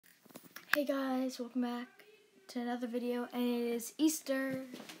Hey guys, welcome back to another video, and it is Easter.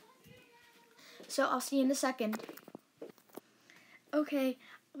 So I'll see you in a second. Okay,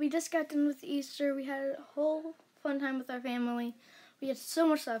 we just got done with Easter. We had a whole fun time with our family. We had so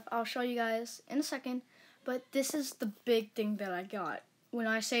much stuff. I'll show you guys in a second. But this is the big thing that I got. When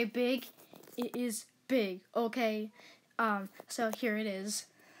I say big, it is big, okay? So here it is.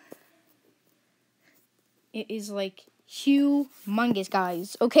 It is like humongous,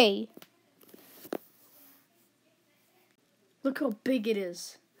 guys. Okay. Look how big it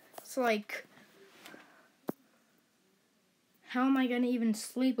is. It's like, how am I going to even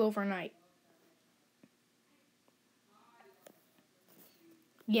sleep overnight?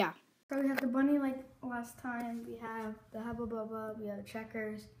 Yeah. So we have the bunny like last time. We have the Hubba Bubba. We have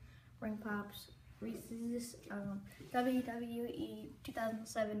Checkers, Ring Pops, Reese's, WWE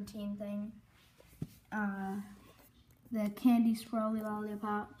 2017 thing. The Candy Swirly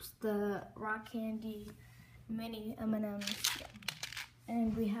Lollipops, the Rock Candy Mini M&Ms.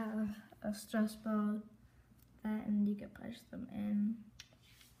 And we have a stress ball, and you can push them in.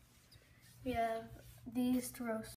 We have these to roast